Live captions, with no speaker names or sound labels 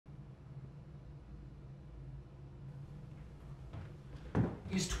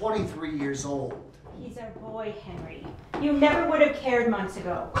23 years old. He's our boy, Henry. You never would have cared months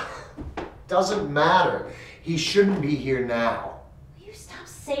ago. Doesn't matter. He shouldn't be here now. Will you stop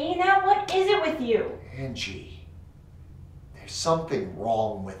saying that? What is it with you? Angie, there's something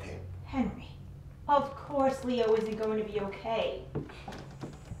wrong with him. Henry, of course Leo isn't going to be okay.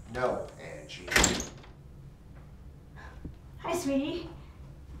 No, Angie. Hi, sweetie.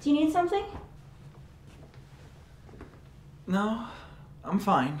 Do you need something? No, I'm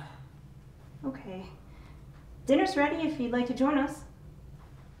fine. Okay. Dinner's ready if you'd like to join us.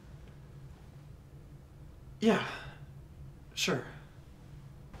 Yeah, sure.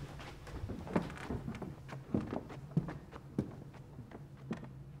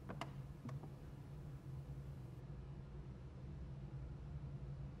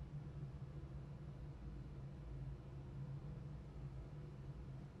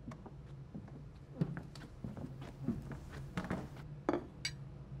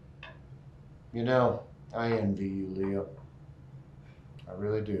 You know, I envy you, Leo. I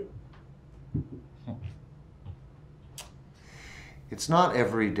really do. It's not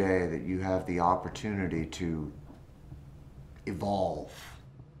every day that you have the opportunity to evolve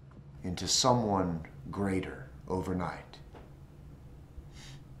into someone greater overnight.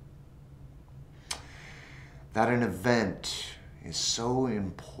 That an event is so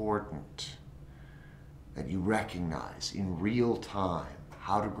important that you recognize in real time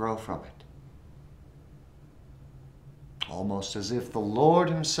how to grow from it. Almost as if the Lord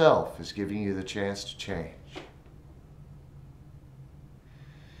himself is giving you the chance to change.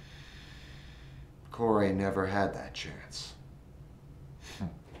 Corey never had that chance.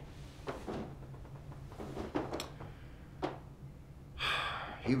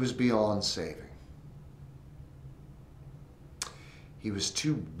 He was beyond saving. He was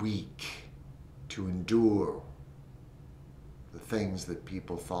too weak to endure the things that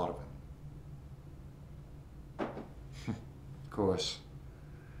people thought of him. Of course,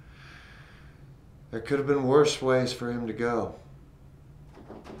 there could have been worse ways for him to go.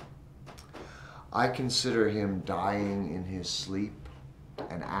 I consider him dying in his sleep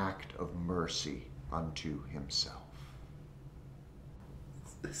an act of mercy unto himself.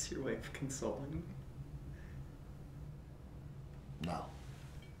 Is this your way of consoling me? No.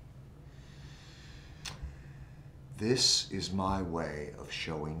 This is my way of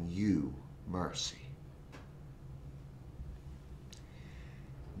showing you mercy.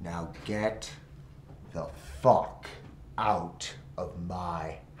 Now get the fuck out of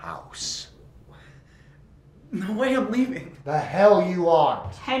my house. No way I'm leaving. The hell you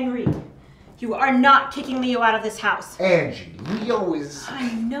aren't. Henry, you are not kicking Leo out of this house. Angie, Leo is...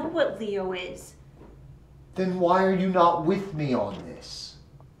 I know what Leo is. Then why are you not with me on this?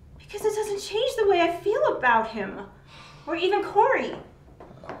 Because it doesn't change the way I feel about him. Or even Corey.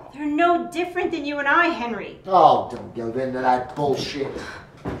 They're no different than you and I, Henry. Oh, don't go into that bullshit.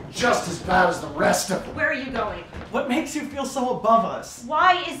 Just as bad as the rest of them. Where are you going? What makes you feel so above us?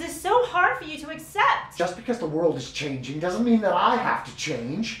 Why is this so hard for you to accept? Just because the world is changing doesn't mean that I have to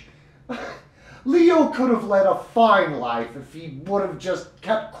change. Leo could have led a fine life if he would have just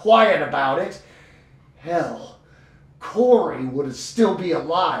kept quiet about it. Hell, Corey would still be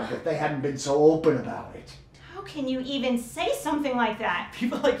alive if they hadn't been so open about it. How can you even say something like that?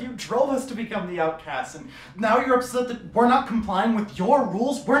 People like you drove us to become the outcasts, and now you're upset that we're not complying with your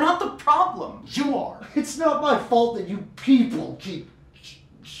rules? We're not the problem. You are. It's not my fault that you people keep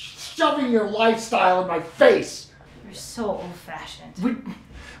shoving your lifestyle in my face. You're so old-fashioned. We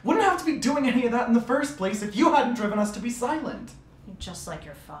wouldn't have to be doing any of that in the first place if you hadn't driven us to be silent. You're just like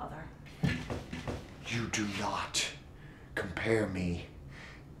your father. You do not compare me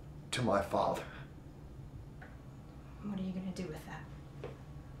to my father. What are you going to do with that?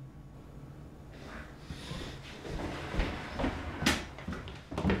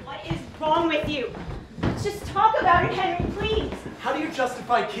 What is wrong with you? Let's just talk about it, Henry, please. How do you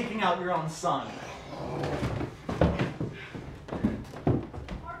justify kicking out your own son?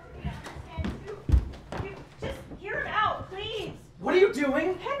 You just hear him out, please. What are you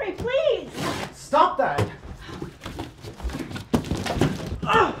doing? Henry, please. Stop that!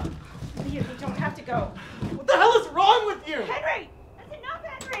 You don't have to go. What the hell is wrong with you? Henry! That's enough,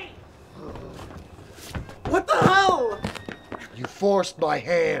 Henry! What the hell? You forced my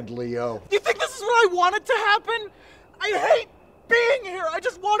hand, Leo. You think this is what I wanted to happen? I hate being here. I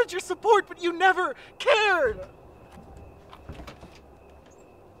just wanted your support, but you never cared.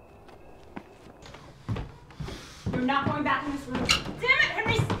 You're not going back in this room. Damn it,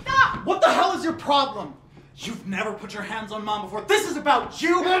 Henry, stop! What the hell is your problem? You've never put your hands on Mom before. This is about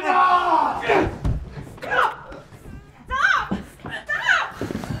you. Enough! Stop!